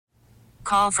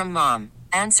Call from mom.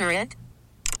 Answer it.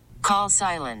 Call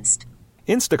silenced.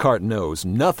 Instacart knows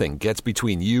nothing gets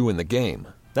between you and the game.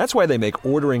 That's why they make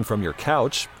ordering from your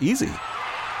couch easy.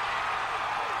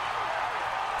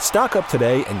 Stock up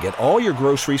today and get all your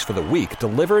groceries for the week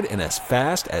delivered in as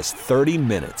fast as 30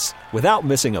 minutes without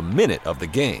missing a minute of the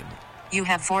game. You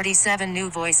have 47 new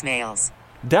voicemails.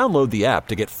 Download the app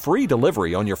to get free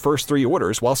delivery on your first 3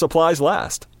 orders while supplies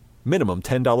last. Minimum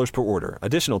 $10 per order.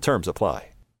 Additional terms apply.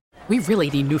 We really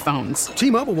need new phones.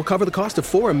 T-Mobile will cover the cost of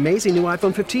 4 amazing new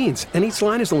iPhone 15s, and each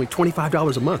line is only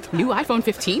 $25 a month. New iPhone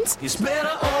 15s? It's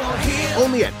better over here.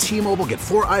 Only at T-Mobile, get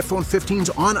 4 iPhone 15s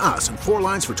on us and 4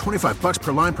 lines for $25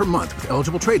 per line per month with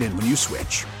eligible trade-in when you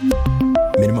switch.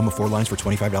 Minimum of 4 lines for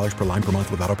 $25 per line per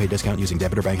month with autopay discount using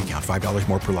debit or bank account. $5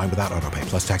 more per line without autopay,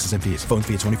 plus taxes and fees. Phone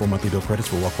fee at 24 monthly bill credits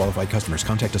for well-qualified customers.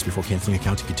 Contact us before canceling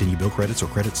account to continue bill credits or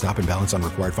credit stop and balance on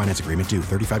required finance agreement due.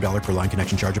 $35 per line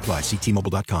connection charge applies. See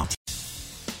T-Mobile.com.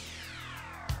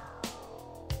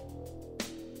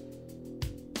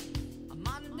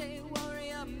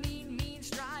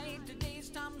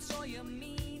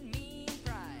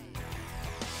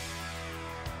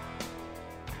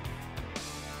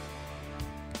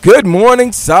 Good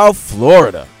morning, South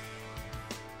Florida.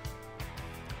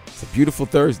 It's a beautiful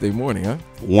Thursday morning, huh?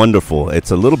 Wonderful.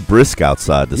 It's a little brisk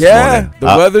outside this morning. Yeah, the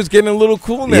weather's getting a little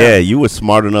cool now. Yeah, you were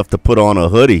smart enough to put on a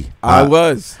hoodie. I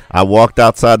was. I walked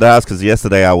outside the house because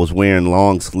yesterday I was wearing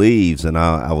long sleeves, and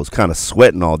I was kind of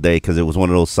sweating all day because it was one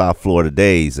of those South Florida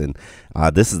days. And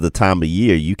this is the time of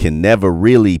year you can never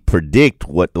really predict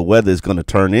what the weather is going to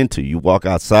turn into. You walk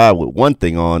outside with one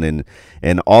thing on,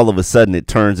 and all of a sudden it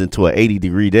turns into an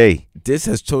 80-degree day. This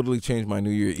has totally changed my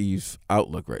New Year Eve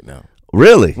outlook right now.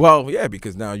 Really? Well, yeah,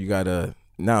 because now you got to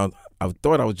 – now I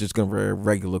thought I was just going to wear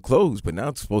regular clothes, but now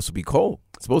it's supposed to be cold.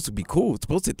 It's supposed to be cool. It's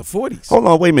supposed to hit the 40s. Hold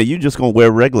on, wait a minute. You just gonna wear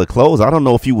regular clothes? I don't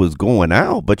know if you was going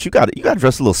out, but you got to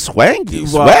dress a little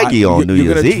swaggy on New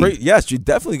Year's Eve. Yes, you're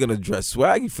definitely gonna dress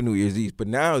swaggy for New Year's Eve, but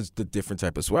now it's the different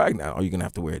type of swag. Now, are you gonna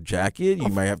have to wear a jacket? You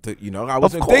might have to. I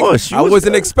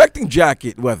wasn't expecting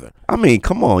jacket weather. I mean,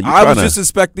 come on. I was just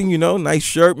expecting, nice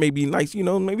shirt, maybe nice,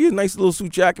 maybe a nice little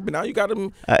suit jacket. But now you got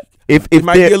them. It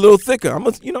might be a little thicker. I'm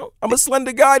a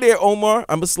slender guy there, Omar.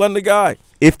 I'm a slender guy.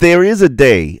 If there is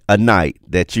a night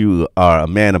that you are a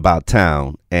man about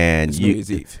town and New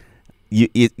Year's Eve.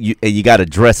 You got to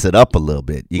dress it up a little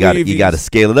bit. You got to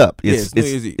scale it up. It's New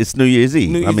Year's Eve. It's New Year's Eve.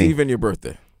 New Year's Eve and your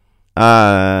birthday.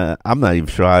 I'm not even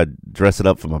sure I'd dress it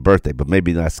up for my birthday, but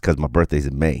maybe that's because my birthday's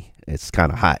in May. It's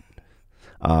kind of hot.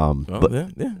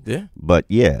 But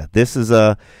yeah, this is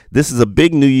a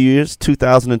big New Year's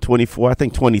 2024. I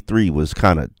think 23 was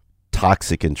kind of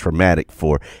toxic and traumatic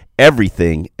for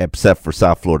everything except for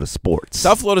South Florida sports.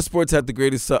 South Florida sports had the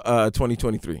greatest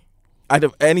 2023 out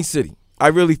of any city. I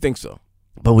really think so.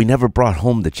 But we never brought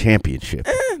home the championship,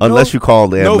 unless you call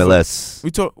the MLS.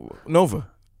 We talk Nova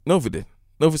did.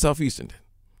 Nova Southeastern did.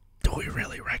 Do we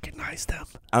really recognize them?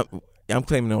 I'm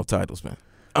claiming all titles, man.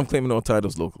 I'm claiming all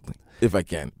titles locally if I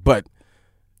can. But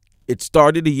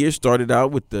the year started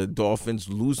out with the Dolphins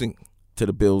losing to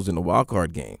the Bills in the wild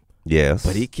card game. Yes.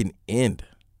 But it can end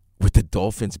with the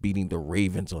Dolphins beating the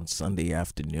Ravens on Sunday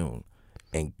afternoon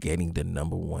and getting the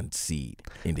number 1 seed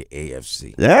in the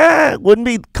AFC. That wouldn't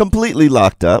be completely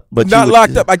locked up. But not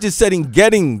locked up. I just said in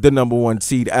getting the number 1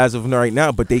 seed as of right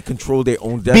now, but they control their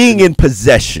own destiny. Being in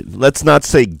possession. Let's not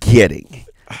say getting.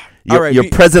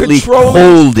 You're presently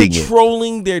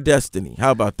controlling their destiny. How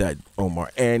about that,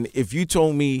 Omar? And if you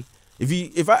told me,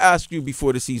 if I asked you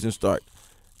before the season start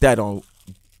that on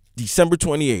December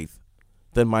 28th,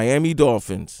 the Miami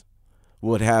Dolphins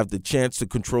would have the chance to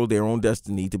control their own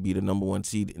destiny to be the number 1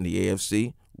 seed in the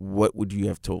AFC, what would you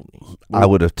have told me? I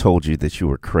would have told you that you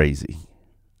were crazy.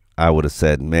 I would have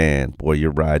said, man, boy,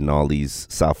 you're riding all these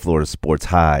South Florida sports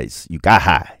highs. You got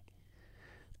high.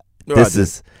 No,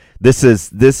 this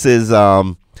has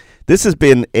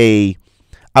been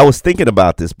I was thinking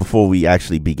about this before we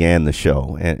actually began the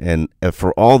show, and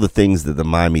for all the things that the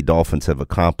Miami Dolphins have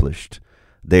accomplished,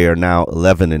 they are now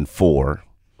 11-4.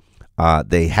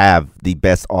 They have the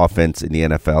best offense in the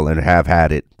NFL and have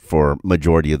had it for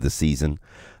majority of the season.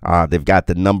 They've got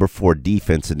the number 4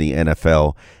 defense in the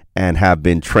NFL and have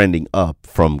been trending up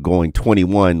from going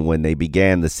 21 when they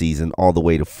began the season all the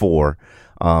way to 4.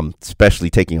 Especially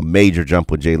taking a major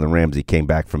jump when Jalen Ramsey came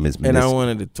back from his meniscus. And I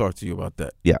wanted to talk to you about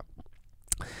that. Yeah.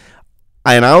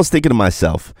 And I was thinking to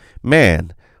myself,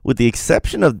 man, with the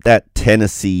exception of that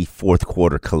Tennessee fourth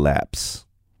quarter collapse,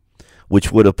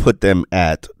 which would have put them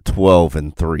at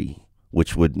 12-3,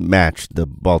 which would match the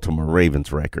Baltimore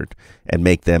Ravens record and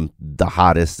make them the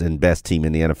hottest and best team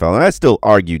in the NFL. And I still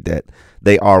argued that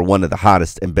they are one of the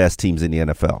hottest and best teams in the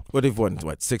NFL. But they've won,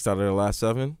 6 out of their last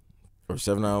 7? Or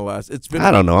 7 out of the last? It's been.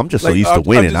 I don't know. I'm just so used to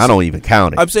winning. I don't even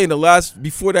count it. I'm saying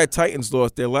before that Titans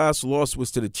loss, their last loss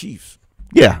was to the Chiefs.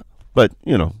 Yeah, but,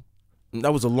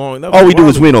 That was a long. All we do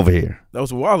is win over here. That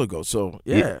was a while ago. So,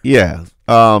 yeah. Yeah.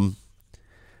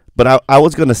 But I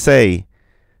was going to say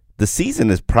the season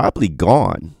is probably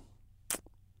gone,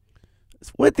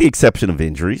 with the exception of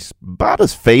injuries, about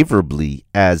as favorably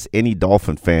as any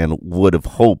Dolphin fan would have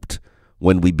hoped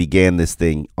when we began this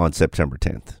thing on September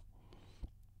 10th.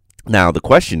 Now, the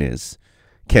question is,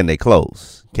 can they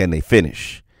close? Can they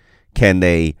finish? Can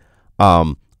they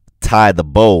tie the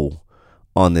bow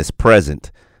on this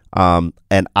present?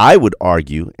 And I would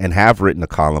argue, and have written a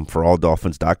column for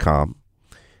alldolphins.com,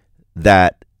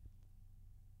 that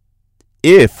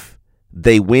if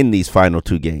they win these final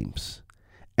 2 games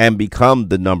and become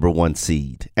the number 1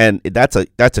 seed, and that's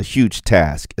a huge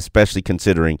task, especially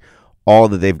considering all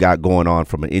that they've got going on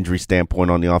from an injury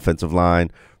standpoint on the offensive line,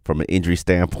 from an injury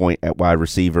standpoint at wide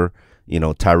receiver.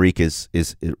 Tyreek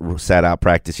is sat out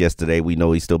practice yesterday. We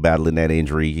know he's still battling that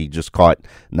injury. He just caught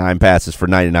 9 passes for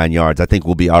 99 yards. I think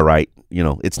we'll be all right.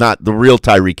 It's not the real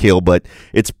Tyreek Hill, but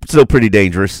it's still pretty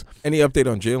dangerous. Any update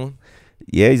on Jalen?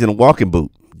 Yeah, he's in a walking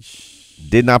boot.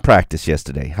 Did not practice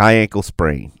yesterday. High ankle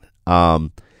sprain.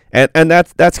 And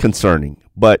that's concerning.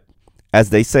 But as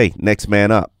they say, next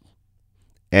man up.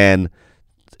 And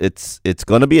it's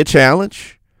going to be a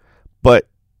challenge, but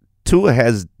Tua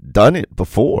has done it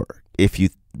before. If you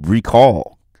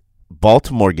recall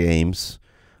Baltimore games,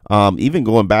 even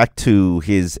going back to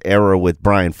his era with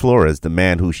Brian Flores, the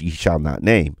man who he shall not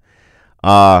name,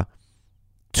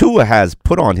 Tua has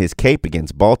put on his cape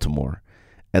against Baltimore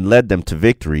and led them to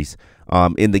victories.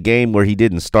 In the game where he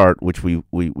didn't start, which we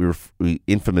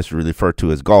infamously refer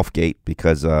to as Golfgate,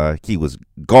 because he was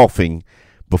golfing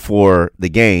before the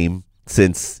game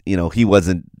since he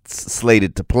wasn't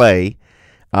slated to play,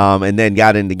 and then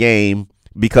got in the game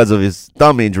because of his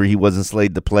thumb injury. He wasn't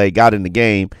slated to play, got in the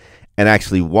game, and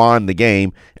actually won the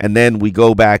game. And then we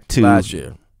go back to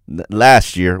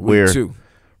last year where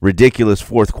ridiculous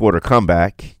fourth quarter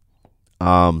comeback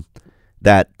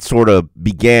that sort of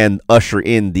usher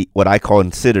in what I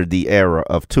consider the era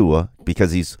of Tua,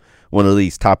 because he's one of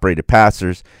these top-rated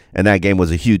passers, and that game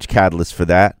was a huge catalyst for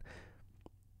that.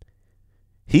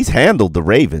 He's handled the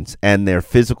Ravens and their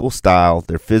physical style,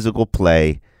 their physical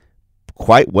play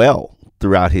quite well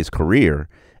throughout his career,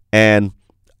 and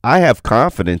I have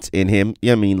confidence in him.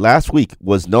 I mean, last week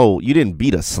you didn't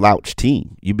beat a slouch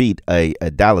team. You beat a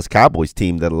Dallas Cowboys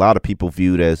team that a lot of people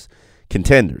viewed as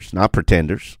contenders, not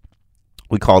pretenders.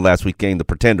 We called last week's game the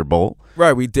Pretender Bowl.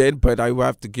 Right, we did, but I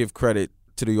have to give credit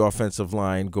to the offensive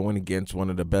line going against one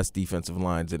of the best defensive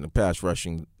lines in the pass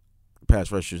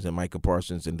rushers in Micah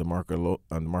Parsons and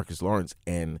Marcus Lawrence,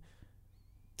 and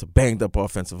it's a banged up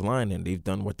offensive line, and they've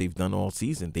done what they've done all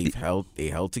season. They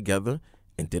held together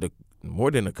and did a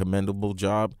more than a commendable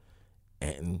job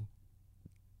and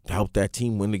helped that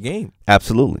team win the game.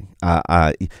 Absolutely.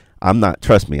 I'm not.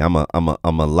 Trust me. I'm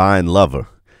a line lover.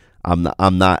 I'm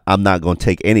not going to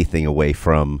take anything away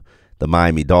from the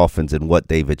Miami Dolphins and what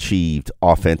they've achieved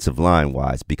offensive line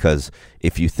wise, because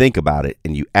if you think about it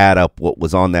and you add up what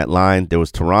was on that line, there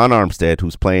was Teron Armstead,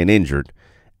 who's playing injured,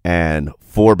 and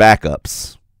 4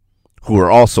 backups who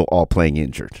are also all playing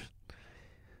injured.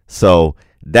 So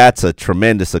that's a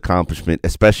tremendous accomplishment,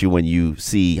 especially when you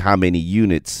see how many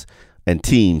units and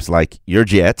teams like your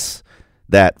Jets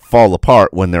that fall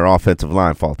apart when their offensive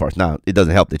line falls apart. Now, it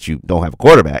doesn't help that you don't have a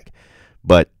quarterback,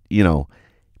 but,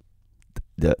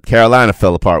 the Carolina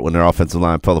fell apart when their offensive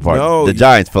line fell apart. The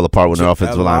Giants fell apart when their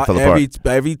offensive line fell apart.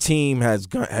 Every team has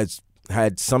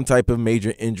had some type of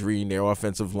major injury in their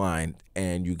offensive line,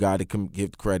 and you got to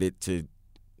give credit to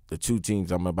the 2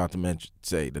 teams I'm about to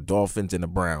say, the Dolphins and the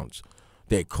Browns,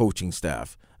 their coaching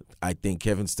staff. I think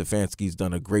Kevin Stefanski's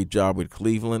done a great job with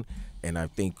Cleveland, and I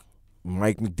think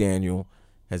Mike McDaniel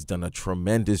has done a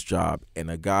tremendous job, and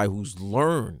a guy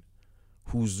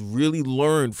who's really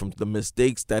learned from the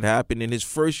mistakes that happened in his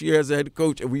first year as a head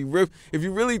coach. And if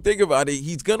you really think about it,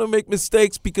 he's going to make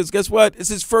mistakes because guess what? It's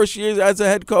his first year as a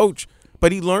head coach.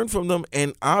 But he learned from them,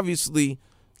 and obviously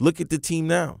look at the team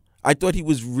now. I thought he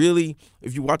was really,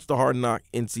 if you watch the Hard Knock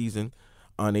in season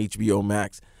on HBO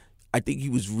Max, I think he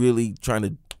was really trying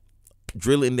to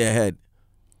drill in their head,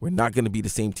 we're not going to be the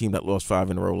same team that lost 5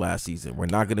 in a row last season. We're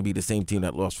not going to be the same team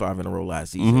that lost 5 in a row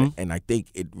last season. Mm-hmm. And I think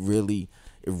it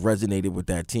resonated with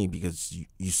that team because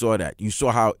you saw that. You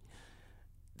saw how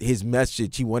his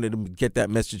message. He wanted him to get that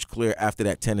message clear after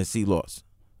that Tennessee loss.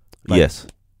 Yes.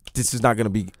 This is not going to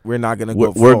be. We're not going to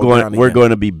go. We're going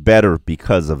to be better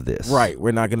because of this. Right.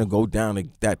 We're not going to go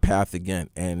down that path again.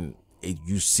 And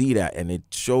you see that, and it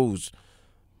shows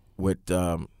what.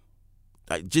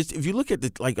 Just if you look at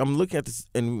I'm looking at this,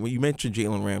 and when you mentioned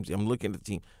Jalen Ramsey, I'm looking at the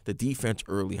team, the defense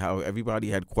early. How everybody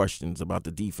had questions about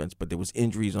the defense, but there was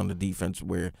injuries on the defense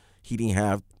where he didn't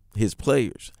have his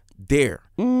players there.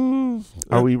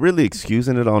 Are we really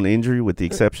excusing it on injury with the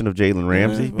exception of Jalen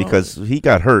Ramsey? Because he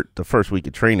got hurt the first week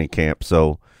of training camp.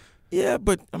 So yeah,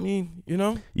 but I mean,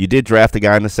 you did draft a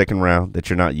guy in the second round that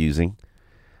you're not using.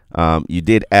 You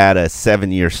did add a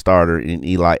 7-year starter in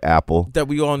Eli Apple that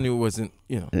we all knew wasn't.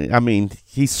 I mean,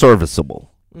 he's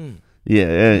serviceable.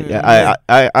 Yeah,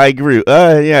 I agree.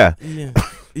 Yeah,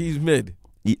 he's mid.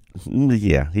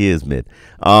 Yeah, he is mid.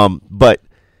 But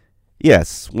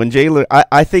yes, when Jalen,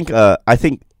 I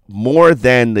think more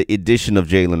than the addition of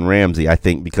Jalen Ramsey, I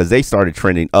think because they started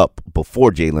trending up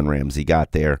before Jalen Ramsey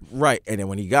got there. Right, and then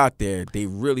when he got there, they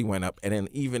really went up, and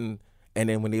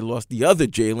then when they lost the other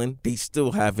Jalen, they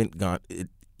still haven't gone.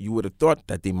 You would have thought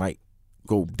that they might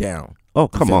go down. Oh,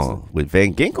 come on. With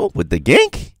Van Ginkel? With the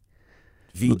Gink?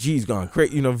 VG's gone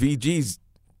crazy. VG's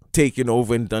taken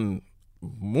over and done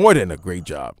more than a great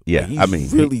job. Yeah,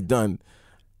 he's really done.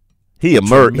 He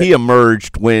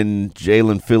emerged when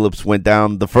Jalen Phillips went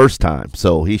down the first time.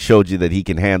 So he showed you that he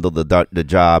can handle the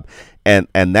job. And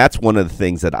that's one of the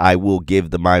things that I will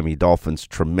give the Miami Dolphins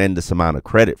tremendous amount of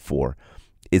credit for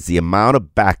is the amount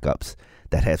of backups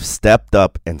that have stepped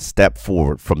up and stepped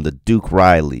forward, from the Duke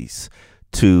Rileys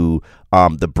to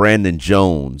the Brandon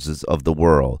Joneses of the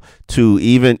world, to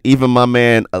even my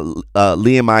man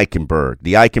Liam Eichenberg,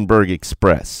 the Eichenberg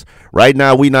Express. Right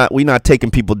now, we not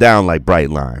taking people down like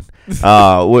Brightline.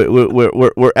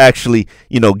 We're actually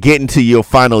getting to your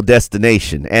final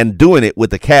destination and doing it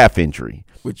with a calf injury.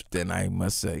 Which then I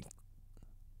must say,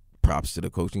 props to the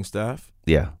coaching staff.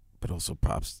 Yeah, but also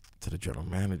props to the general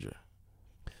manager.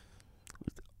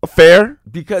 Fair,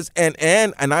 because and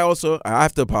I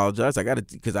have to apologize. I got to,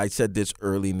 because I said this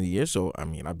early in the year. So I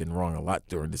mean, I've been wrong a lot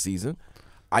during the season.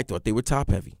 I thought they were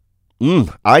top heavy.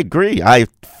 I agree. I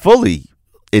fully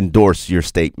endorse your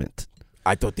statement.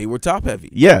 I thought they were top heavy.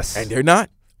 Yes, and they're not.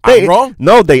 I'm wrong.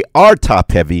 No, they are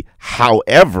top heavy.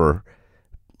 However,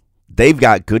 they've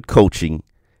got good coaching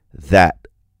that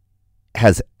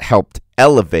has helped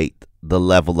elevate the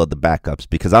level of the backups,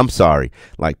 because I'm sorry,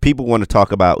 like, people want to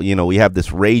talk about, we have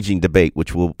this raging debate,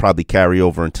 which will probably carry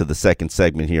over into the second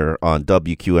segment here on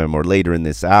WQM or later in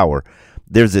this hour.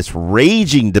 There's this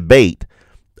raging debate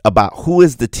about who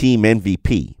is the team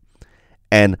MVP.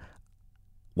 And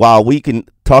while we can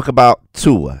talk about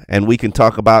Tua and we can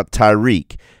talk about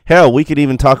Tyreek, hell, we could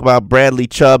even talk about Bradley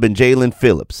Chubb and Jalen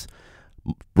Phillips,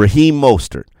 Raheem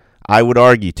Mostert, I would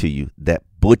argue to you that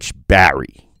Butch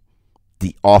Barry,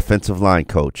 the offensive line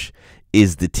coach,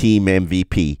 is the team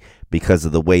MVP because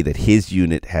of the way that his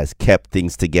unit has kept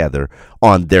things together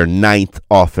on their 9th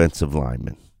offensive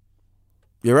lineman.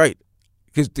 You're right.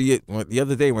 Because the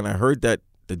other day when I heard that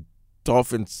the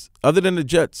Dolphins, other than the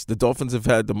Jets, the Dolphins have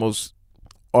had the most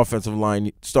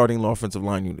starting offensive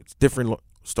line units, different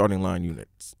starting line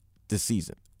units this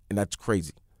season. And that's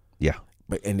crazy. Yeah.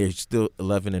 And they're still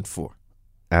 11-4.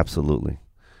 Absolutely.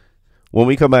 When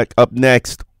we come back up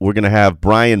next, we're going to have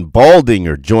Brian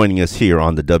Baldinger joining us here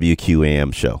on the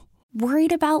WQAM show.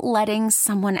 Worried about letting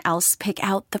someone else pick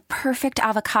out the perfect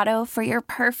avocado for your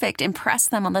perfect impress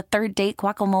them on the third date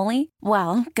guacamole?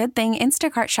 Well, good thing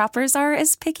Instacart shoppers are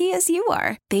as picky as you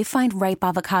are. They find ripe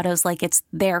avocados like it's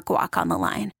their guac on the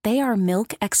line. They are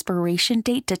milk expiration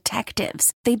date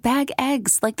detectives. They bag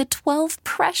eggs like the 12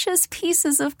 precious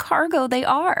pieces of cargo they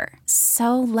are.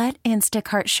 So let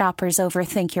Instacart shoppers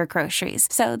overthink your groceries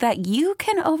so that you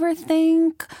can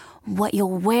overthink what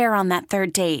you'll wear on that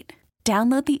third date.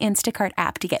 Download the Instacart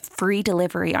app to get free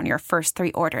delivery on your first 3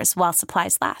 orders while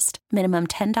supplies last. Minimum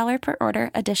 $10 per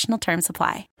order. Additional terms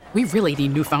apply. We really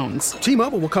need new phones.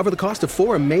 T-Mobile will cover the cost of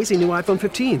 4 amazing new iPhone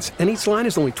 15s, and each line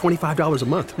is only $25 a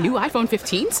month. New iPhone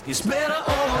 15s? It's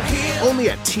better over here. Only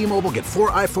at T-Mobile, get 4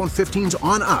 iPhone 15s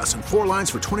on us and 4 lines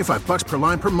for $25 per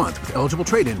line per month with eligible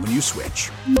trade-in when you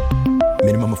switch.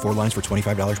 Minimum of 4 lines for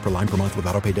 $25 per line per month with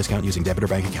autopay discount using debit or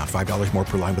bank account. $5 more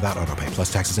per line without autopay,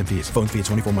 plus taxes and fees. Phone fee at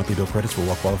 24 monthly bill credits for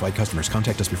well-qualified customers.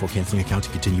 Contact us before canceling account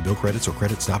to continue bill credits or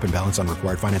credit stop and balance on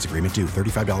required finance agreement due.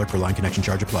 $35 per line connection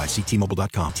charge applies. See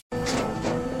T-Mobile.com.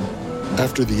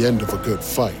 After the end of a good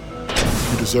fight,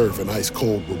 you deserve an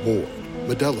ice-cold reward.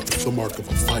 Modelo, the mark of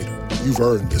a fighter. You've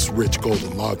earned this rich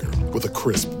golden lager with a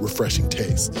crisp, refreshing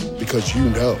taste. Because you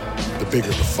know, the bigger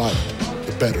the fight,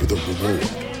 the better the reward.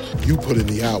 You put in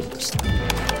the hours,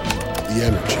 the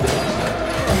energy,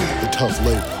 the tough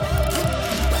labor.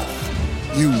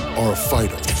 You are a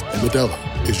fighter, and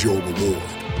Modelo is your reward.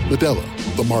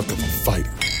 Modelo, the mark of a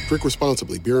fighter. Drink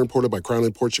responsibly. Beer imported by Crown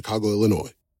Imports, Chicago,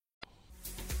 Illinois.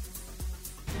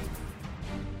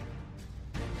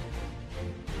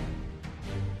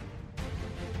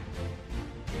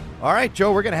 All right,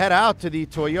 Joe, we're going to head out to the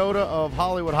Toyota of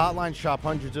Hollywood hotline. Shop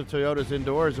hundreds of Toyotas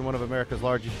indoors in one of America's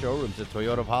largest showrooms at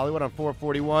Toyota of Hollywood on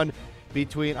 441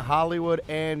 between Hollywood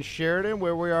and Sheridan,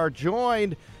 where we are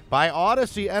joined by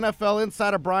Odyssey NFL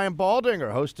insider Brian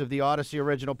Baldinger, host of the Odyssey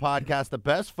original podcast, The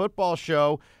Best Football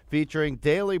Show, featuring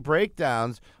daily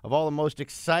breakdowns of all the most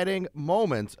exciting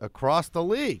moments across the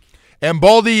league. And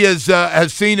Baldy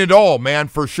has seen it all, man,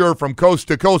 for sure, from coast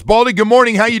to coast. Baldy, good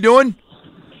morning. How you doing?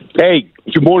 Hey,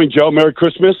 good morning, Joe. Merry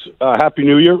Christmas. Happy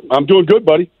New Year. I'm doing good,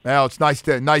 buddy. Well, it's nice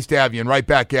to have you, and right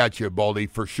back at you, Baldy,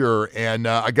 for sure. And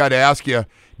I got to ask you,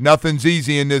 nothing's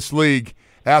easy in this league.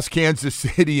 Ask Kansas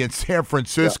City and San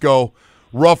Francisco,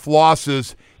 rough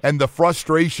losses, and the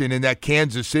frustration in that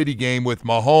Kansas City game with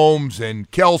Mahomes and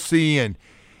Kelsey and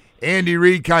Andy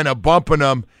Reid kind of bumping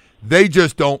them. They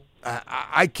just don't.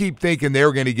 I keep thinking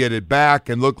they're going to get it back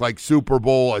and look like a Super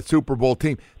Bowl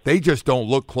team. They just don't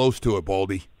look close to it,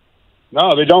 Baldy.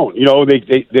 No, they don't. You know,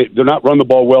 they're not running the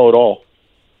ball well at all.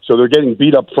 So they're getting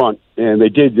beat up front, and they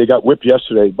got whipped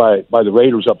yesterday by the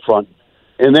Raiders up front.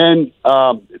 And then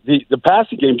the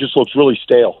passing game just looks really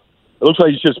stale. It looks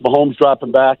like it's just Mahomes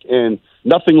dropping back, and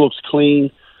nothing looks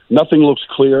clean, nothing looks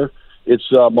clear.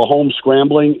 It's Mahomes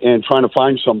scrambling and trying to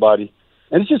find somebody,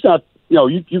 and it's just not. You know,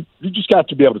 you just got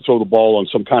to be able to throw the ball on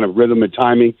some kind of rhythm and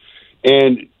timing,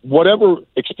 and whatever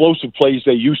explosive plays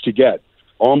they used to get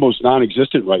are almost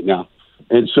non-existent right now.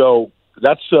 And so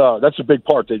that's a big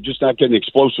part. They're just not getting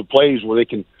explosive plays where they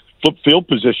can flip field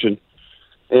position.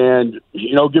 And,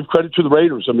 you know, give credit to the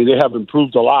Raiders. I mean, they have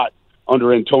improved a lot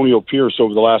under Antonio Pierce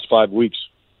over the last 5 weeks.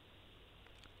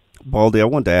 Baldy, I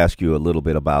wanted to ask you a little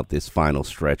bit about this final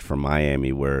stretch from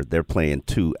Miami where they're playing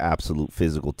two absolute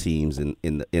physical teams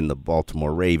in the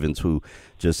Baltimore Ravens, who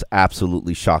just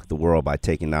absolutely shocked the world by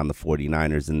taking down the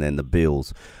 49ers, and then the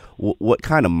Bills. What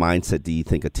kind of mindset do you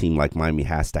think a team like Miami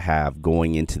has to have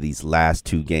going into these last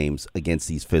two games against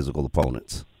these physical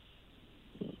opponents?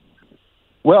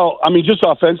 Well, I mean, just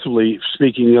offensively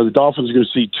speaking, you know, the Dolphins are going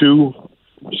to see two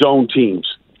zone teams.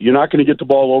 You're not going to get the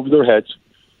ball over their heads.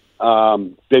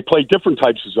 They play different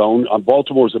types of zone.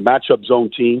 Baltimore is a matchup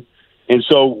zone team. And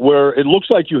so where it looks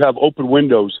like you have open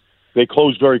windows, they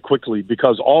close very quickly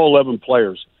because all 11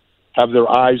 players have their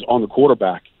eyes on the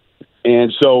quarterback.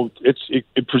 And so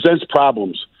it presents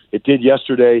problems. It did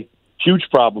yesterday, huge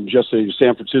problems yesterday to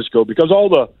San Francisco because all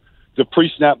the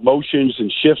pre-snap motions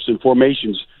and shifts and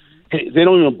formations, they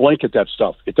don't even blink at that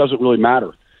stuff. It doesn't really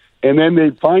matter. And then they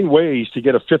find ways to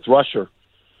get a fifth rusher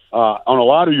on a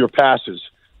lot of your passes.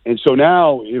 And so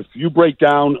now if you break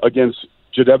down against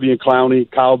Jadeveon Clowney,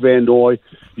 Kyle Van Noy,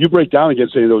 you break down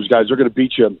against any of those guys, they're going to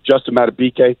beat you. Justin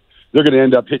Madubuike, they're going to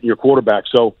end up hitting your quarterback.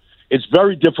 So it's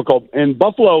very difficult. And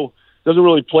Buffalo doesn't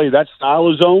really play that style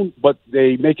of zone, but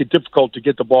they make it difficult to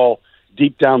get the ball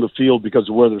deep down the field because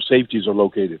of where their safeties are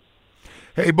located.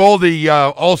 Hey, Baldy,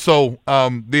 also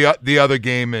the other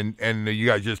game, and you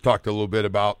guys just talked a little bit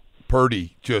about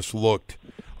Purdy just looked.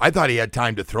 I thought he had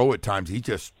time to throw at times. He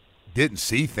just didn't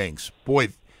see things. Boy,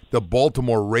 the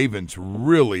Baltimore Ravens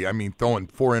really, I mean, throwing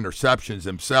 4 interceptions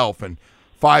himself and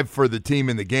 5 for the team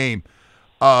in the game.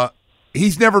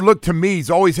 He's never looked to me. He's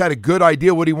always had a good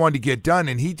idea what he wanted to get done,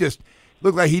 and he just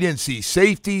looked like he didn't see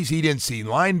safeties. He didn't see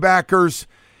linebackers.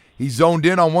 He zoned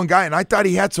in on one guy, and I thought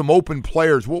he had some open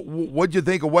players. What'd you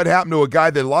think of what happened to a guy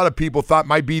that a lot of people thought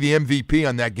might be the MVP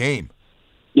on that game?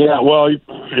 Yeah, well,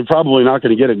 you're probably not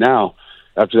going to get it now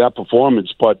after that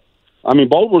performance. But, I mean,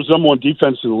 Baltimore's number one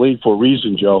defense in the league for a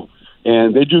reason, Joe.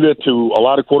 And they do that to a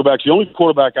lot of quarterbacks. The only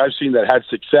quarterback I've seen that had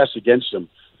success against him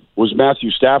was Matthew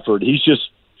Stafford. He's just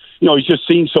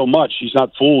seen so much. He's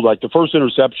not fooled. Like the first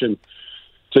interception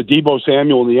to Deebo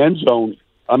Samuel in the end zone,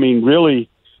 I mean, really,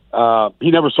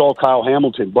 he never saw Kyle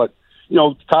Hamilton. But, you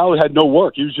know, Kyle had no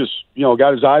work. He was just, you know,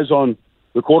 got his eyes on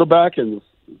the quarterback and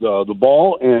the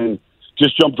ball and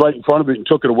just jumped right in front of it and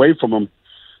took it away from him.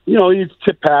 You know, he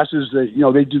tip passes. They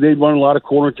run a lot of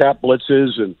corner cap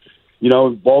blitzes, and, you know,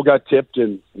 ball got tipped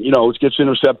and, you know, it gets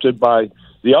intercepted by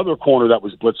the other corner that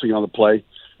was blitzing on the play.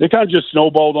 They kind of just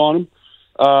snowballed on him.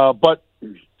 But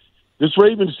this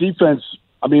Ravens defense,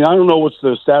 I mean, I don't know what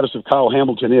the status of Kyle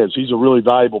Hamilton is. He's a really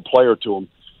valuable player to them.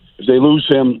 If they lose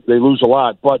him, they lose a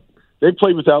lot. But they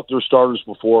played without their starters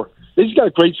before. They just got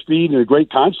a great speed and a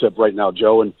great concept right now,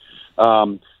 Joe. And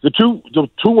The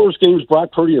two worst games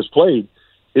Brock Purdy has played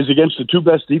is against the two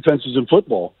best defenses in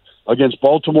football, against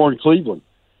Baltimore and Cleveland.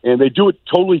 And they do it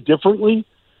totally differently,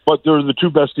 but they're the two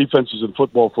best defenses in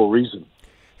football for a reason.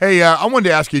 Hey, I wanted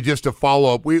to ask you just to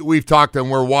follow up. We've talked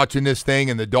and we're watching this thing,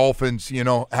 and the Dolphins,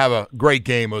 have a great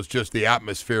game. It was just the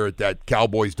atmosphere at that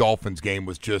Cowboys-Dolphins game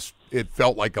was just – it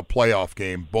felt like a playoff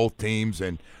game, both teams,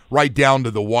 and right down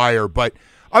to the wire. But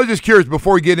I was just curious,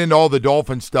 before we get into all the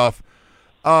Dolphin stuff,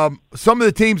 some of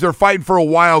the teams are fighting for a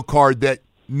wild card that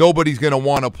nobody's going to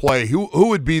want to play. Who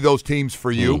would be those teams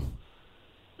for you?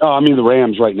 The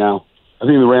Rams right now. I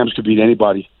think the Rams could beat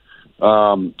anybody.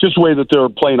 Just the way that they're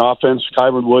playing offense,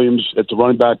 Kyron Williams at the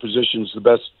running back position is the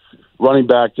best running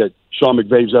back that Sean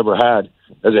McVay's ever had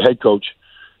as a head coach.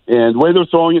 And the way they're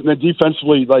throwing it, and then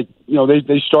defensively,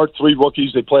 they start three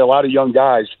rookies. They play a lot of young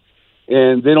guys,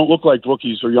 and they don't look like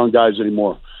rookies or young guys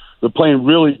anymore. They're playing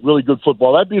really, really good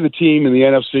football. That'd be the team in the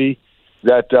NFC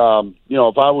that,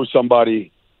 if I was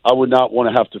somebody, I would not want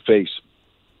to have to face.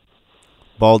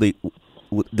 Baldy,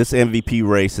 this MVP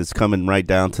race is coming right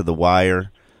down to the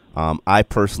wire. I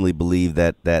personally believe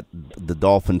that the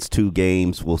Dolphins' 2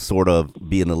 games will sort of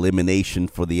be an elimination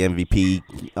for the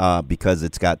MVP because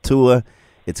it's got Tua,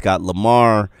 it's got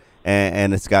Lamar,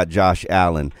 and it's got Josh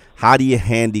Allen. How do you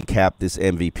handicap this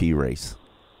MVP race?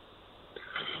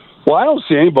 Well, I don't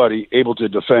see anybody able to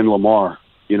defend Lamar.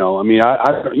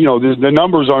 The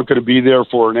numbers aren't going to be there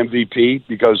for an MVP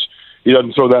because he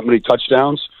doesn't throw that many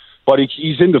touchdowns, but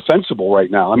he's indefensible right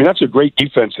now. That's a great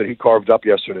defense that he carved up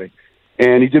yesterday.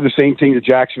 And he did the same thing to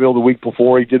Jacksonville the week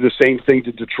before. He did the same thing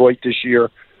to Detroit this year.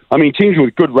 Teams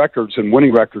with good records and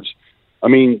winning records,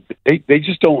 they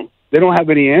just don't have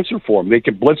any answer for him. They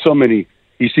can blitz him, and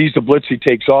he sees the blitz, he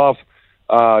takes off.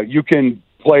 You can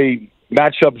play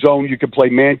matchup zone, you can play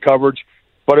man coverage,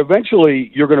 but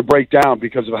eventually you're going to break down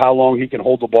because of how long he can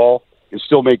hold the ball and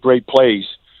still make great plays.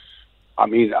 They're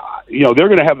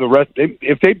going to have the rest.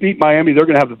 If they beat Miami, they're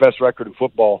going to have the best record in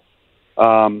football.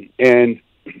 And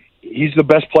he's the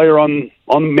best player on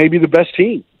maybe the best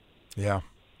team. Yeah.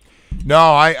 No,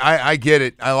 I get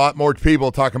it. A lot more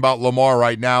people talking about Lamar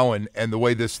right now and the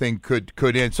way this thing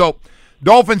could end. So,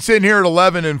 Dolphins sitting here at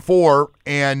 11-4,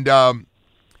 and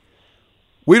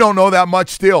we don't know that much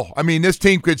still. This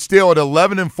team could still at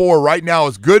 11-4 right now,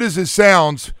 as good as it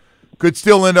sounds, could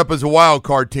still end up as a wild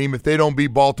card team if they don't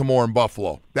beat Baltimore and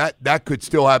Buffalo. That could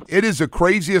still happen. It is the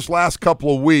craziest last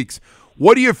couple of weeks.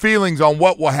 What are your feelings on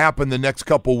what will happen the next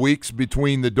couple of weeks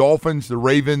between the Dolphins, the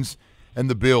Ravens, and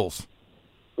the Bills?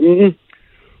 Mm-hmm.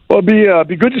 Well, it'd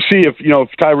be good to see if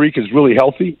Tyreek is really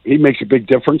healthy. He makes a big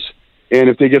difference. And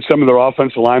if they get some of their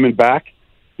offensive linemen back,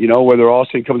 whether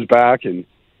Austin comes back and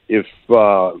if,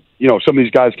 some of these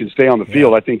guys can stay on the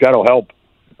field, I think that'll help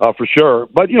for sure.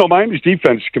 But, Miami's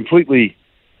defense completely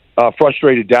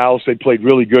frustrated Dallas. They played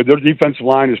really good. Their defensive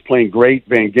line is playing great.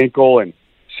 Van Ginkel and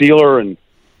Sealer and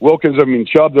Wilkins,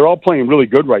 Chubb, they're all playing really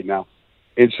good right now.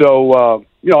 And so,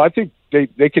 I think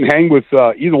they can hang with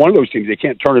either one of those teams. They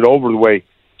can't turn it over the way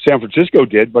San Francisco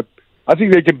did, but I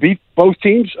think they can beat both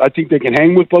teams. I think they can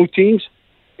hang with both teams.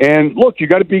 And look, you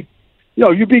got to beat,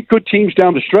 you beat good teams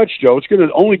down the stretch, Joe. It's going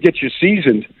to only get you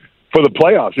seasoned for the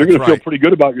playoffs. You're going to feel pretty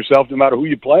good about yourself no matter who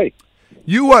you play.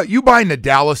 You buying the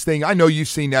Dallas thing? I know you've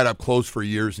seen that up close for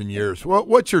years and years.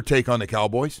 What's your take on the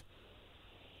Cowboys?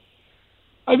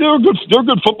 They're a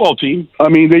good football team.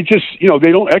 They just,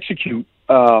 they don't execute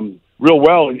real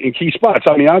well in key spots.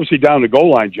 Obviously down the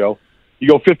goal line, Joe. You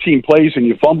go 15 plays and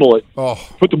you fumble it,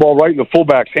 put the ball right in the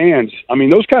fullback's hands.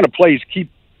 Those kind of plays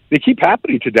keep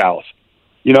happening to Dallas,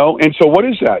 And so what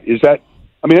is that? It's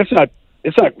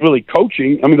not really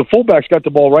coaching. The fullback's got the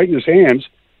ball right in his hands.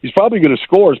 He's probably going to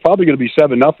score. It's probably going to be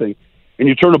 7-0, and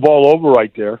you turn the ball over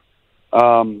right there.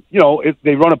 If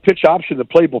they run a pitch option the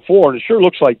play before, and it sure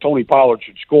looks like Tony Pollard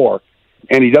should score,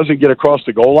 and he doesn't get across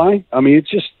the goal line.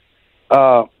 It's just,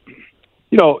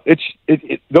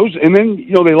 those, and then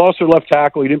they lost their left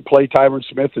tackle. He didn't play, Tyron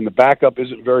Smith, and the backup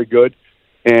isn't very good.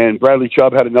 And Bradley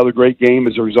Chubb had another great game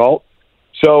as a result.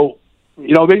 So,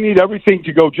 they need everything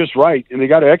to go just right, and they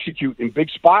got to execute in big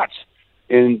spots.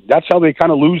 And that's how they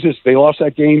kind of lose this. They lost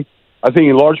that game, I think,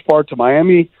 in large part to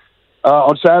Miami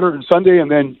on Saturday and Sunday,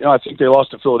 and then I think they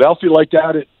lost to Philadelphia like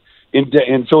that in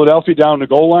Philadelphia down the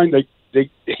goal line. They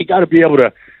got to be able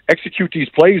to execute these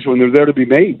plays when they're there to be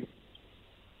made.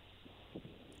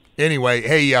 Anyway,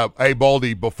 hey,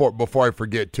 Baldy, before I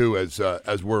forget too, as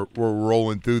we're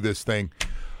rolling through this thing,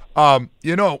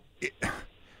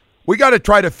 we got to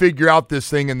try to figure out this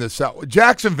thing in the South.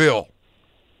 Jacksonville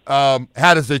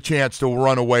had us a chance to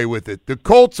run away with it. The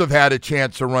Colts have had a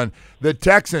chance to run. The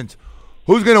Texans,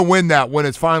 Who's going to win that when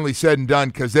it's finally said and done?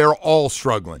 Because they're all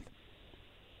struggling.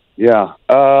 Yeah.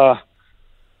 I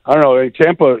don't know.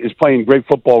 Tampa is playing great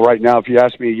football right now. If you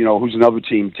ask me, who's another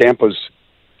team, Tampa's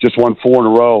just won 4 in a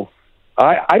row.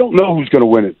 I don't know who's going to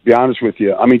win it, to be honest with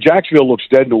you. I mean, Jacksonville looks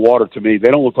dead in the water to me. They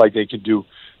don't look like they could do.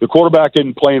 The quarterback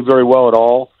isn't playing very well at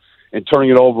all and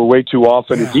turning it over way too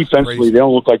often. Yeah, and defensively, crazy. they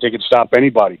don't look like they can stop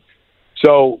anybody.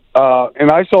 So,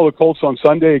 and I saw the Colts on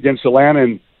Sunday against Atlanta,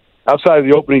 and outside of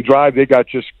the opening drive, they got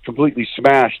just completely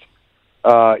smashed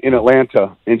in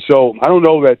Atlanta. And so I don't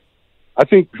know that. I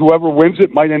think whoever wins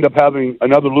it might end up having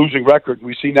another losing record.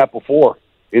 We've seen that before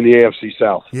in the AFC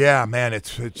South. Yeah, man,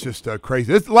 it's just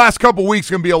crazy. This last couple weeks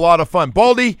is going to be a lot of fun.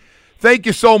 Baldy, thank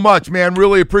you so much, man.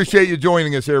 Really appreciate you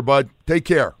joining us here, bud. Take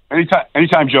care.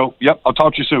 Anytime, Joe. Yep, I'll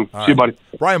talk to you soon. All See you, buddy.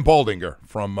 Brian Baldinger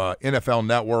from NFL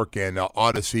Network and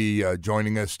Odyssey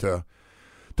joining us to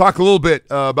talk a little bit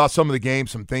about some of the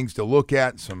games, some things to look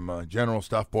at, some general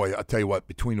stuff. Boy, I'll tell you what,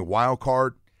 between the wild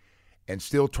card and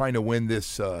still trying to win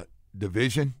this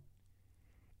division,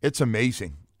 it's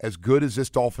amazing. As good as this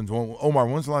Dolphins won. Omar,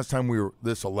 when's the last time we were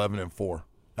this 11-4?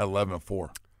 At 11-4.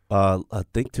 I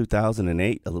think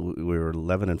 2008 we were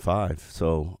 11-5.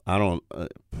 So I don't.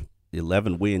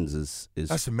 11 wins is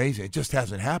that's amazing. It just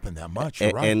hasn't happened that much.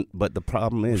 You're right. But the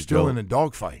problem is we're still Joe, in a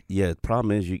dogfight. Yeah, the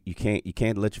problem is you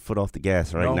can't let your foot off the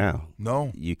gas right now.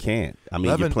 No, you can't. I mean,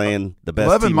 11, you're playing the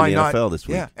best team in the NFL this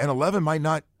week. Yeah, and 11 might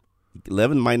not.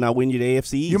 11 might not win you the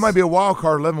AFC East. You might be a wild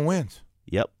card. 11 wins.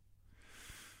 Yep.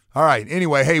 All right.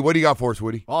 Anyway, hey, what do you got for us,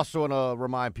 Woody? Also want to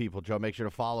remind people, Joe, make sure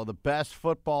to follow the Best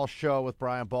Football Show with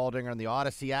Brian Baldinger on the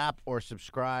Odyssey app or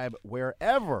subscribe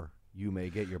wherever you may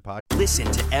get your podcast. Listen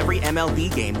to every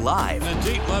MLB game live. In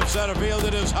the deep left center field,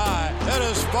 it is high, it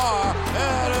is far,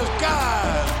 it is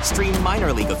gone. Stream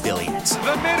minor league affiliates.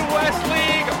 The Midwest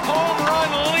League home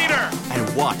run leader.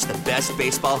 And watch the best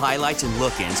baseball highlights and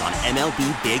look-ins on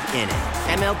MLB Big Inning.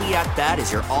 MLB At Bat is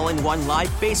your all-in-one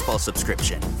live baseball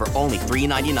subscription for only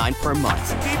 $3.99 per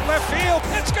month. Deep left field,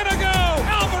 it's gonna go.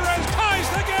 Alvarez ties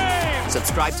the game.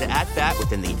 Subscribe to At Bat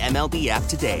within the MLB app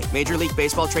today. Major League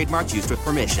Baseball trademarks used with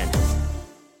permission.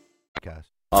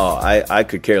 Oh, I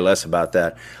could care less about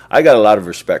that. I got a lot of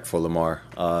respect for Lamar.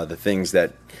 The things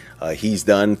that he's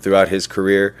done throughout his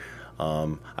career.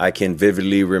 I can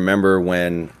vividly remember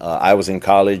when I was in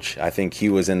college. I think he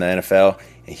was in the NFL,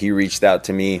 and he reached out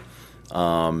to me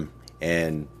and,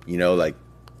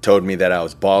 told me that I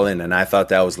was balling, and I thought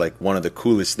that was, one of the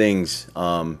coolest things.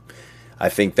 I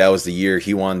think that was the year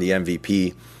he won the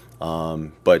MVP.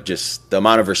 But just the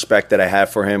amount of respect that I have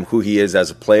for him, who he is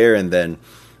as a player, and then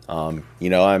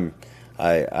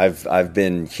I've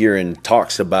been hearing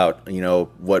talks about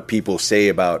what people say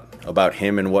about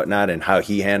him and whatnot, and how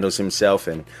he handles himself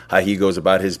and how he goes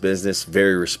about his business.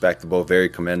 Very respectable, very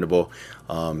commendable,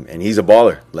 and he's a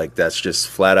baller. That's just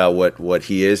flat out what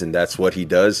he is, and that's what he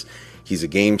does. He's a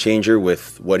game changer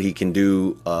with what he can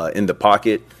do in the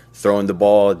pocket, throwing the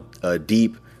ball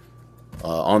deep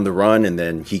on the run, and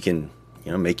then he can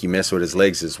make you miss with his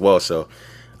legs as well. So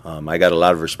I got a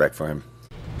lot of respect for him.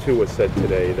 Tua said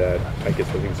today that, I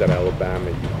guess when he was at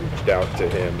Alabama, you reached out to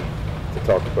him to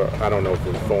talk about, I don't know if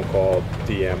it was a phone call,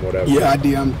 DM, whatever. Yeah, I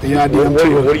DM'd.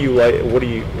 What do you like?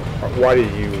 Why do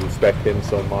you respect him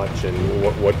so much, and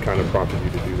what kind of prompted you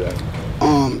to do that?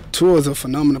 Tua is a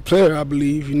phenomenal player, I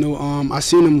believe. I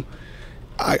seen him.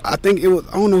 I think it was,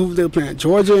 I don't know who they were playing,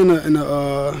 Georgia in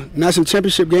the national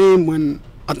championship game, when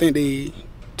I think they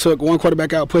took one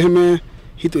quarterback out, put him in.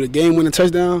 He threw the game-winning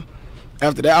touchdown.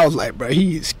 After that, I was like, bro,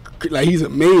 he's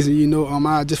amazing,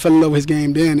 I just fell in love with his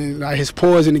game then, and his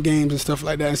poise in the games and stuff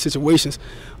like that in situations.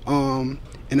 And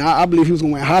I believe he was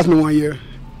going to win Heisman one year.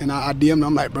 And I DM'd him,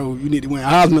 I'm like, bro, you need to win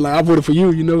Heisman. I voted for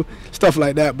you, stuff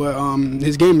like that. But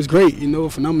his game is great,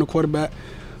 phenomenal quarterback.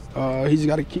 He just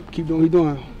got to keep doing what he's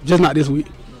doing. Just not this week.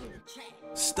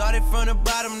 Started from the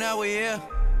bottom, now we're here.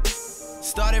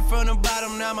 Started from the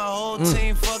bottom, now my whole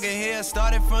team fucking here.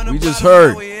 Started from the we just bottom,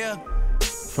 heard now we're here.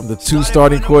 from the two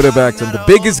starting quarterbacks on the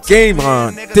biggest game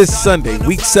on this Sunday,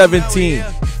 Week 17.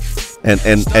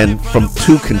 And from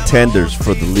two contenders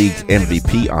for the league's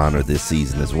MVP honor this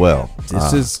season as well.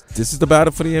 This is the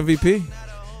battle for the MVP.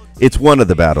 It's one of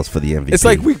the battles for the MVP. It's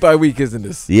like week by week, isn't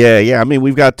this? Yeah. I mean,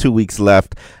 we've got 2 weeks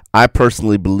left. I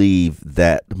personally believe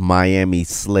that Miami's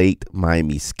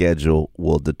schedule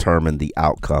will determine the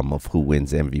outcome of who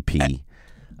wins MVP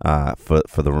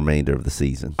for the remainder of the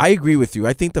season. I agree with you.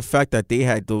 I think the fact that they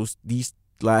had these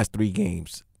last 3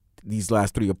 games, these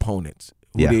last 3 opponents,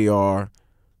 who they are,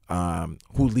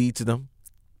 who leads them,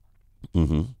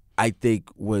 I think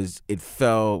it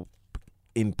fell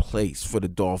in place for the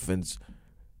Dolphins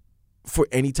for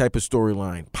any type of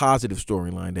storyline, positive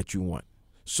storyline that you want.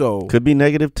 So could be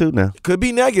negative too now. Could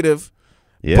be negative,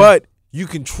 yeah. But you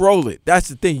control it. That's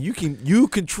the thing. You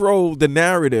control the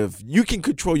narrative. You can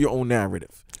control your own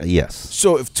narrative. Yes.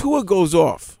 So if Tua goes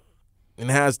off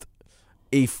and has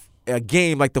a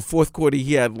game like the fourth quarter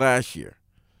he had last year,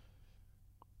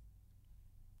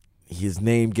 his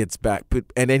name gets back,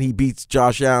 and then he beats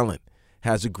Josh Allen,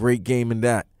 has a great game in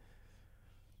that.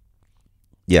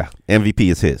 Yeah,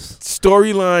 MVP is his.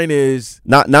 Storyline is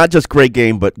not just great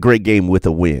game, but great game with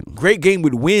a win. Great game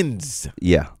with wins.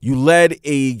 Yeah. You led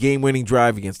a game-winning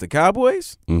drive against the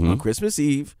Cowboys on Christmas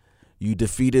Eve. You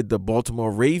defeated the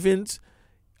Baltimore Ravens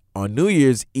on New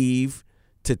Year's Eve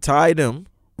to tie them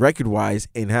record-wise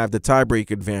and have the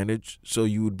tiebreak advantage, so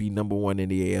you would be number one in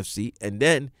the AFC. And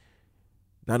then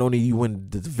not only you win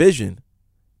the division,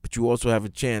 but you also have a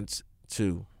chance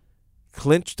to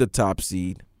clinch the top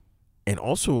seed and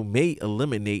also may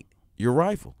eliminate your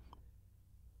rival.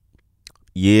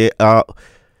 Yeah.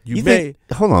 You may.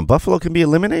 Hold on. Buffalo can be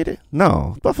eliminated?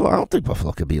 No. I don't think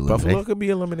Buffalo can be eliminated. Buffalo can be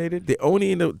eliminated.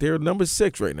 They're number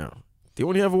 6 right now. They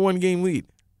only have a 1-game lead.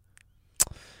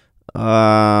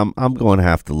 I'm going to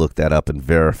have to look that up and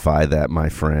verify that, my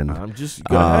friend.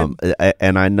 Go ahead.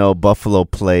 And I know Buffalo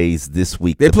plays this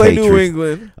week. They play Patriots. New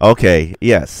England. Okay,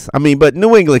 yes. I mean, but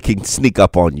New England can sneak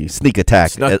up on you, sneak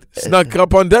attack. Snuck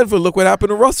up on Denver. Look what happened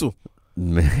to Russell.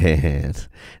 Man,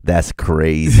 that's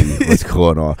crazy. What's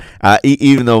going on?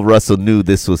 Even though Russell knew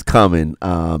this was coming,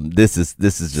 this is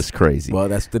just crazy. Well,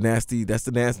 that's the nasty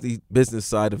business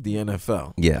side of the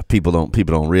NFL. Yeah, people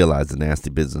don't realize the nasty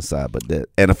business side, but the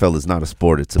NFL is not a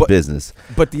sport; it's a business.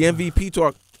 But the MVP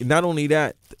talk, not only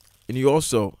that, and you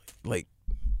also like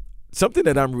something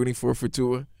that I'm rooting for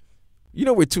Tua. You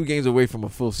know, we're 2 games away from a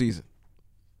full season.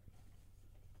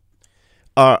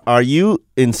 Are you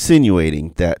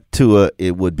insinuating that Tua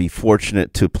it would be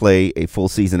fortunate to play a full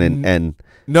season and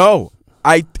No,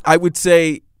 I would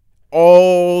say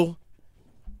all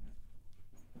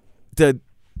the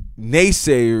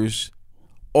naysayers,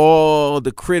 all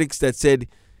the critics that said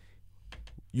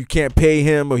you can't pay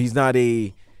him or he's not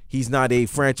a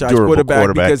franchise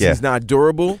quarterback because he's not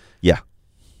durable. Yeah.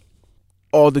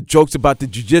 All the jokes about the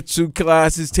jiu-jitsu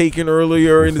classes taken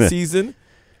earlier in the season.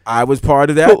 I was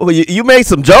part of that. You made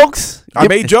some jokes? I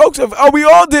made jokes? We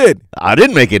all did. I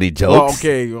didn't make any jokes.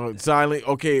 Silent.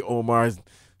 Okay, Omar.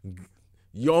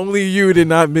 You did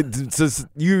not.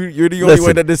 You're the only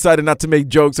one that decided not to make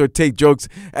jokes or take jokes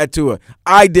at Tua.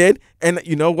 I did. And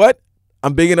you know what?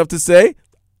 I'm big enough to say,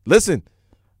 listen,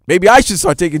 maybe I should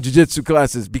start taking jiu-jitsu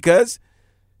classes because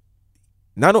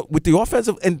not with the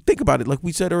offensive, and think about it, like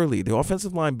we said earlier, the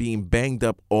offensive line being banged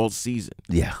up all season.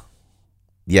 Yeah.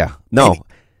 Yeah. No.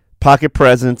 Pocket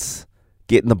presence,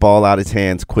 getting the ball out of his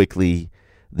hands quickly,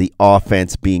 the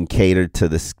offense being catered to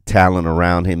the talent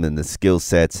around him and the skill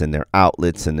sets and their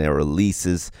outlets and their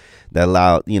releases that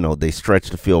allow, they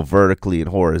stretch the field vertically and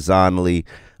horizontally.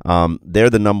 They're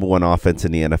the number 1 offense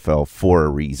in the NFL for a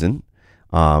reason.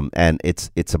 And it's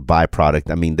a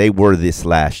byproduct. I mean, they were this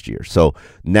last year. So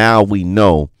now we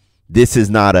know this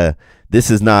is not a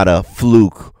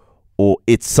fluke, or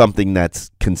it's something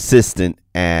that's consistent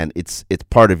and it's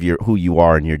part of who you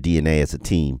are and your DNA as a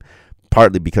team,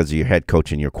 partly because of your head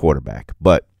coach and your quarterback.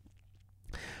 But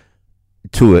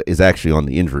Tua is actually on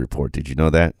the injury report. Did you know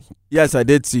that? Yes, I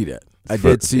did see that. I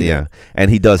did see that. And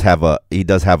he does have a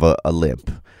limp.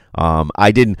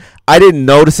 I didn't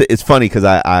notice it. It's funny because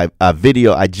I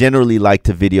generally like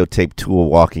to videotape Tua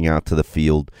walking out to the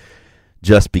field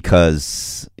just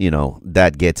because,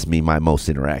 that gets me my most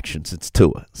interactions. It's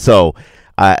Tua. So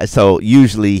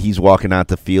usually he's walking out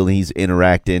the field and he's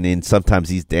interacting and sometimes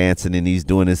he's dancing and he's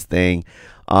doing his thing.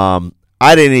 I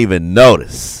didn't even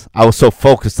notice. I was so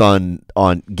focused on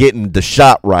getting the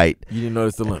shot right. You didn't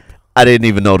notice the limp. I didn't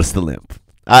even notice the limp.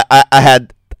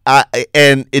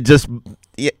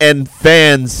 And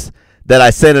fans that I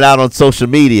sent it out on social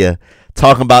media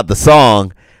talking about the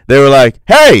song, they were like,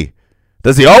 "Hey,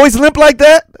 does he always limp like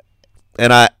that?"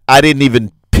 And I didn't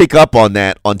even pick up on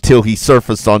that until he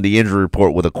surfaced on the injury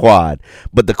report with a quad.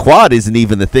 But the quad isn't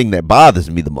even the thing that bothers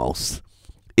me the most.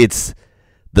 It's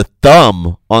the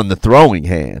thumb on the throwing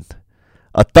hand.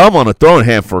 A thumb on a throwing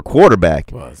hand for a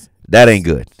quarterback, that ain't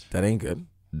good. That ain't good.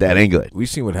 That ain't good. We've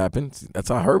seen what happened. That's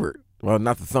how Herbert. Well,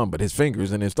 not the thumb, but his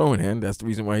fingers and his throwing hand. That's the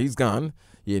reason why he's gone.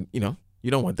 You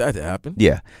don't want that to happen.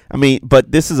 Yeah. I mean,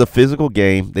 but this is a physical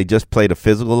game. They just played a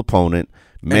physical opponent.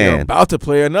 Man. And they're about to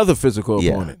play another physical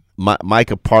opponent.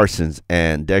 Micah Parsons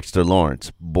and Dexter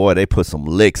Lawrence, boy, they put some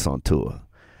licks on Tua.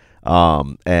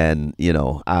 And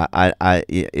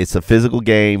it's a physical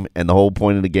game, and the whole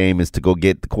point of the game is to go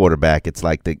get the quarterback. It's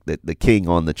like the king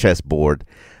on the chessboard.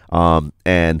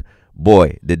 And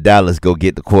boy, did Dallas go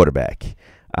get the quarterback.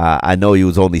 I know he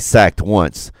was only sacked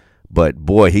once, but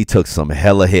boy, he took some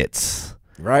hella hits.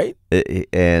 Right. But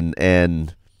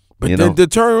didn't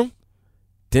deter him.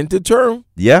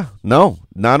 Yeah, no.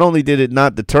 Not only did it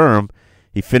not deter him,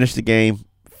 he finished the game,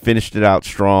 finished it out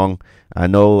strong. I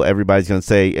know everybody's going to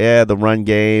say, yeah, the run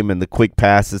game and the quick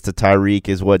passes to Tyreek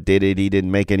is what did it. He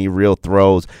didn't make any real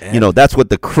throws. That's what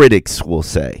the critics will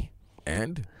say.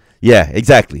 And? Yeah,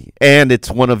 exactly. And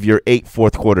it's one of your 8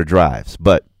 fourth-quarter drives,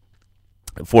 but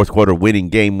fourth-quarter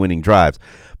game-winning drives.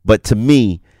 But to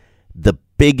me, the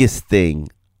biggest thing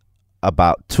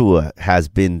about Tua has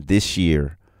been this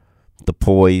year the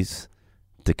poise,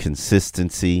 the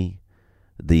consistency,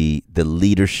 the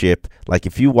leadership. Like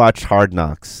if you watch Hard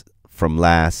Knocks from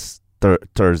last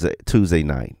Tuesday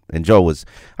night, and Joe was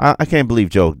I can't believe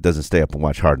Joe doesn't stay up and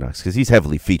watch Hard Knocks because he's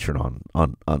heavily featured on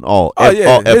all. Oh yeah,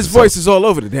 all his voice is all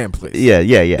over the damn place. Yeah.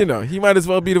 He might as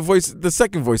well be the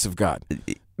second voice of God.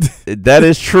 That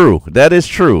is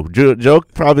true. Joe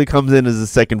probably comes in as the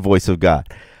second voice of God.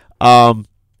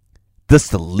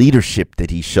 Just the leadership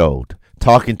that he showed,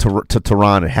 talking to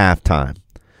Tehran at halftime.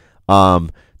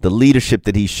 The leadership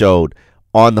that he showed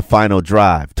on the final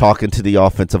drive, talking to the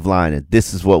offensive line, and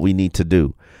this is what we need to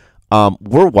do.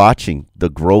 We're watching the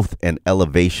growth and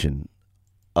elevation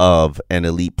of an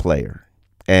elite player.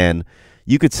 And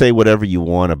you could say whatever you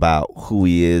want about who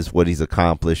he is, what he's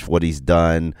accomplished, what he's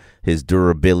done, his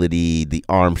durability, the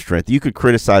arm strength. You could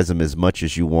criticize him as much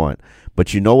as you want.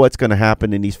 But you know what's going to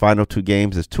happen in these final 2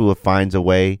 games is Tua finds a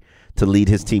way to lead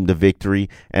his team to victory,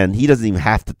 and he doesn't even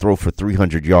have to throw for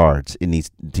 300 yards in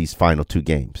these final 2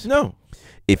 games. No.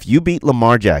 If you beat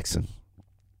Lamar Jackson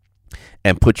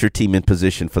and put your team in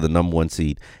position for the number 1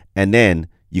 seed, and then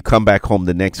you come back home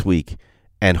the next week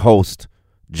and host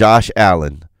Josh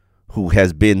Allen, who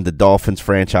has been the Dolphins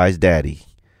franchise daddy,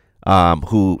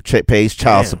 who pays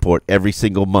child support every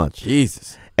single month.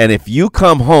 Jesus. And if you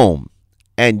come home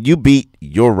and you beat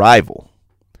your rival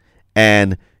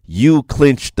and you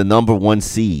clinch the number 1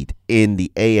 seed in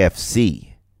the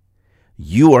AFC,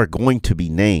 you are going to be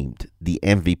named the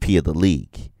MVP of the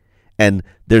league. And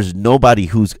there's nobody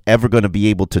who's ever going to be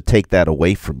able to take that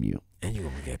away from you. And you're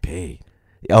going to get paid.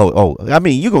 Oh, I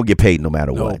mean, you're going to get paid no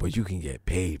matter what. No, but you can get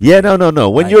paid. Yeah, no.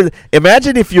 When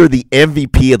imagine if you're the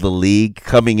MVP of the league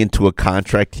coming into a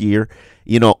contract year,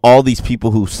 all these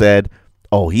people who said,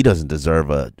 oh, he doesn't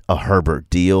deserve a Herbert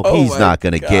deal. He's not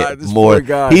going to get more.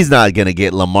 He's not going to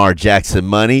get Lamar Jackson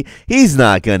money. He's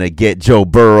not going to get Joe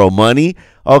Burrow money.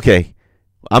 Okay,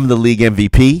 I'm the league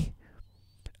MVP.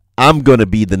 I'm going to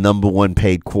be the number 1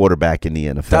 paid quarterback in the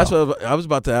NFL. That's what I was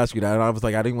about to ask you that. And I was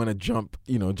like, I didn't want to jump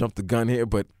the gun here,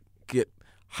 but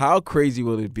how crazy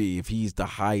will it be if he's the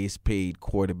highest paid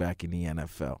quarterback in the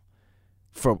NFL?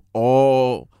 From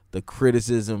all the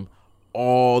criticism,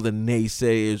 all the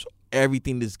naysayers,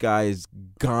 everything this guy has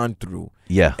gone through.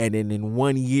 Yeah. And then in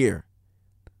 1 year,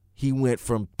 he went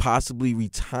from possibly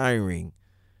retiring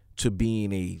to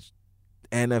being a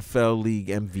NFL league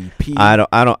MVP.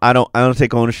 I don't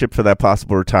take ownership for that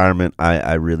possible retirement.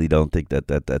 I really don't think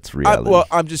that's reality.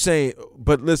 I'm just saying,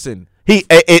 but listen.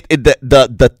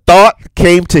 The thought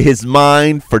came to his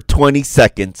mind for 20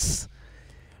 seconds.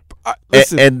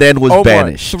 Listen, and then was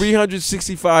banished.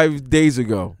 365 days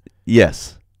ago.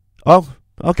 Yes. Oh,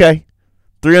 okay.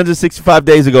 365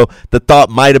 days ago, the thought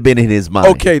might have been in his mind.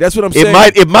 Okay, that's what I'm saying.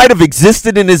 It might have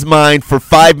existed in his mind for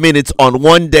 5 minutes on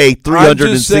one day,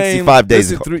 365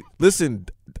 days ago.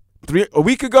 A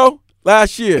week ago,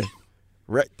 last year,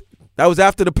 right? That was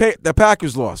after the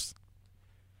Packers lost.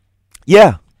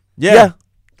 Yeah.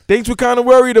 Things were kind of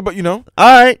worried about, All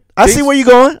right, I see where you're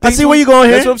going. That's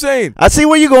what I'm saying. I see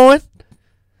where you're going.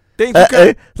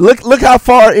 Look how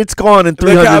far it's gone in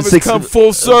 360. Look how it's come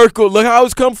full circle. Look how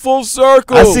it's come full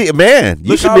circle. I see it, man.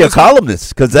 You should be a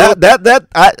columnist because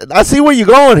I see where you're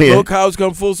going here. Look how it's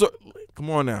come full circle.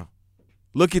 Come on now.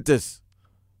 Look at this.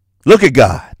 Look at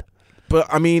God. But,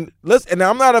 I mean, and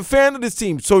I'm not a fan of this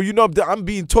team, so I'm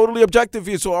being totally objective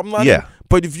here, so I'm not. Yeah.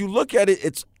 But if you look at it,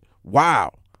 it's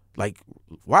wow. Like,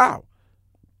 wow.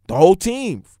 The whole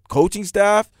team, coaching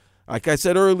staff, like I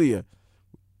said earlier,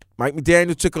 Mike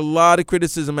McDaniel took a lot of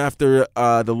criticism after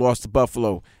the loss to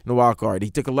Buffalo in the wild card. He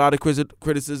took a lot of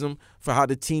criticism for how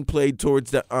the team played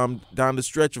towards the down the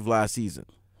stretch of last season.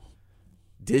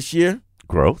 This year,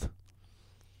 growth,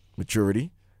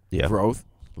 maturity, growth,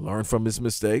 learn from his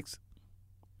mistakes.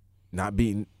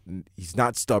 He's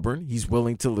not stubborn. He's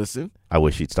willing to listen. I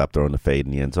wish he'd stop throwing the fade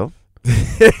in the end zone.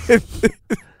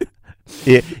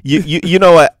 Yeah, you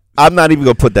know what? I'm not even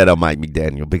going to put that on Mike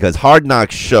McDaniel because Hard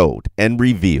Knocks showed and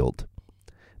revealed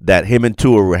that him and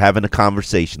Tua were having a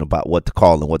conversation about what to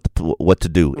call and what to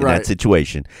do in that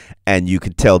situation. And you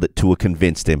could tell that Tua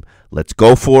convinced him, let's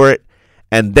go for it.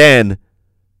 And then,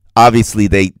 obviously,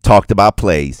 they talked about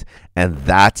plays. And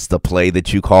that's the play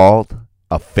that you called,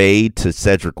 a fade to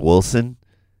Cedric Wilson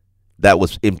that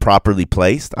was improperly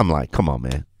placed. I'm like, come on,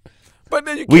 man. But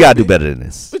then we got to do better than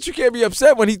this. But you can't be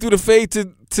upset when he threw the fade to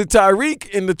Tyreek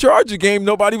in the Charger game.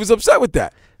 Nobody was upset with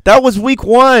that. That was week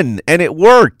 1, and it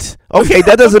worked. Okay,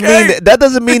 that doesn't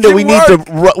mean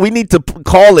that we need to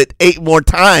call it 8 more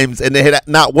times and it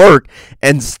not work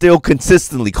and still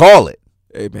consistently call it.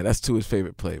 Hey man, that's Tua's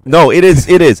favorite play. Man. No, it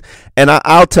is. And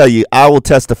I'll tell you, I will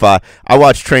testify. I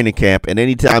watch training camp, and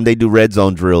anytime they do red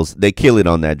zone drills, they kill it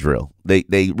on that drill.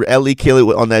 They really kill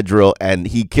it on that drill, and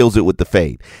he kills it with the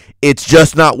fade. It's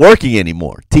just not working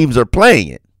anymore. Teams are playing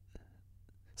it,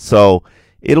 so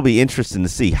it'll be interesting to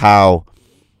see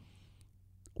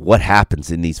what happens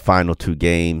in these final 2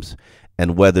 games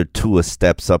and whether Tua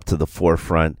steps up to the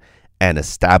forefront and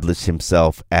establish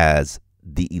himself as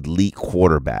the elite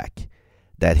quarterback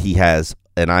that he has,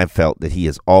 and I felt that he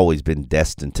has always been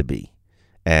destined to be.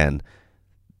 And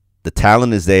the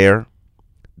talent is there.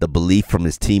 The belief from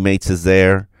his teammates is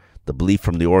there. The belief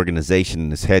from the organization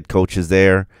and his head coach is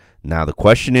there. Now the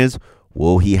question is,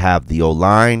 will he have the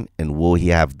O-line and will he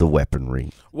have the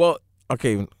weaponry? Well,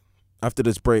 okay, after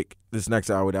this break, this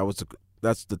next hour,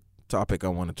 that's the topic I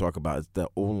want to talk about is the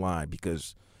O-line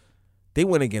because they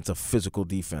went against a physical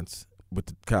defense with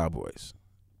the Cowboys,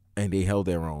 and they held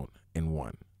their own and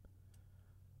won.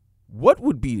 What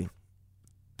would be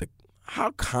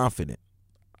how confident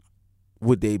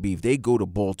would they be if they go to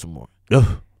Baltimore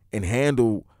and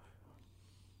handle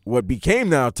what became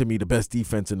now to me the best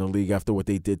defense in the league after what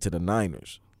they did to the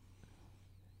Niners?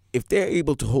 If they're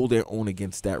able to hold their own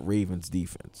against that Ravens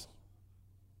defense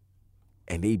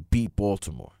and they beat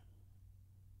Baltimore,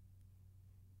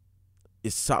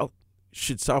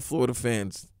 should South Florida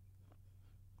fans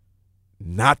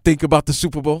not think about the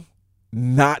Super Bowl?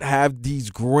 Not have these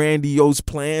grandiose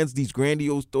plans, these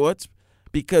grandiose thoughts?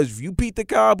 Because if you beat the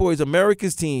Cowboys,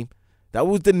 America's team, that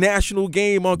was the national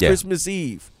game on Christmas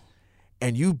Eve,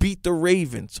 and you beat the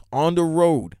Ravens on the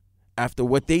road after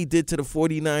what they did to the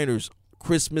 49ers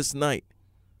Christmas night,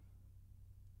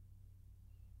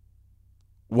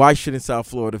 why shouldn't South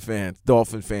Florida fans,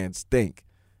 Dolphin fans, think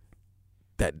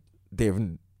that they're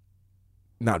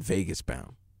not Vegas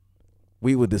bound?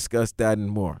 We will discuss that and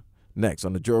more next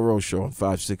on the Joe Rose Show on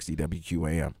 560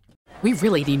 WQAM. We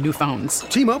really need new phones.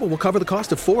 T-Mobile will cover the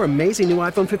cost of 4 amazing new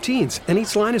iPhone 15s, and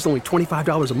each line is only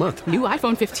 $25 a month. New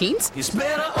iPhone 15s? It's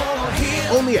better over here.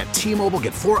 Only at T-Mobile,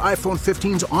 get 4 iPhone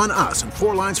 15s on us and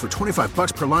 4 lines for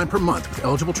 $25 per line per month with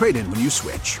eligible trade-in when you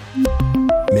switch.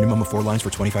 Minimum of 4 lines for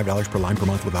 $25 per line per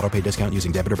month with autopay discount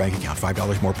using debit or bank account.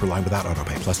 $5 more per line without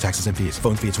autopay, plus taxes and fees.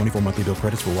 Phone fee at 24 monthly bill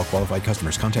credits for well-qualified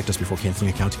customers. Contact us before canceling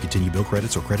account to continue bill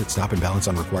credits or credit stop and balance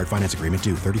on required finance agreement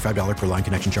due. $35 per line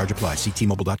connection charge applies. See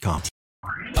T-Mobile.com.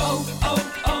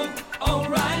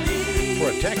 O'Reilly.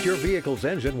 Protect your vehicle's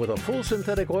engine with a full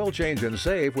synthetic oil change and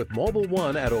save with Mobile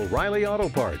One at O'Reilly Auto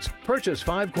Parts. Purchase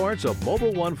 5 quarts of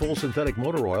Mobile One full synthetic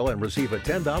motor oil and receive a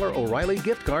 $10 O'Reilly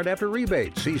gift card after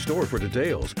rebate. See store for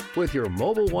details. With your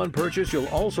Mobile One purchase, you'll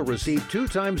also receive 2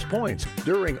 times points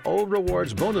during O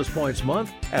Rewards Bonus Points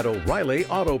Month at O'Reilly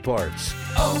Auto Parts.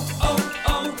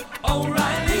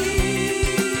 O'Reilly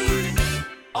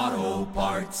Auto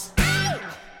Parts.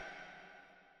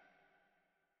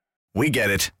 We get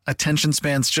it. Attention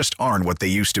spans just aren't what they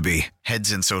used to be. Heads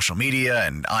in social media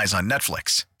and eyes on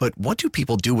Netflix. But what do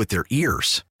people do with their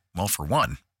ears? Well, for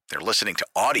one, they're listening to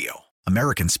audio.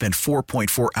 Americans spend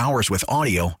 4.4 hours with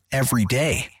audio every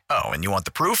day. Oh, and you want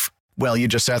the proof? Well, you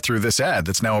just sat through this ad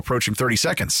that's now approaching 30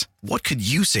 seconds. What could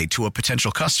you say to a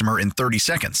potential customer in 30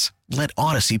 seconds? Let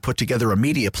Odyssey put together a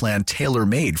media plan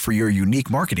tailor-made for your unique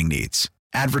marketing needs.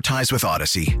 Advertise with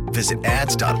Odyssey. Visit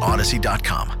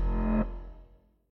ads.odyssey.com.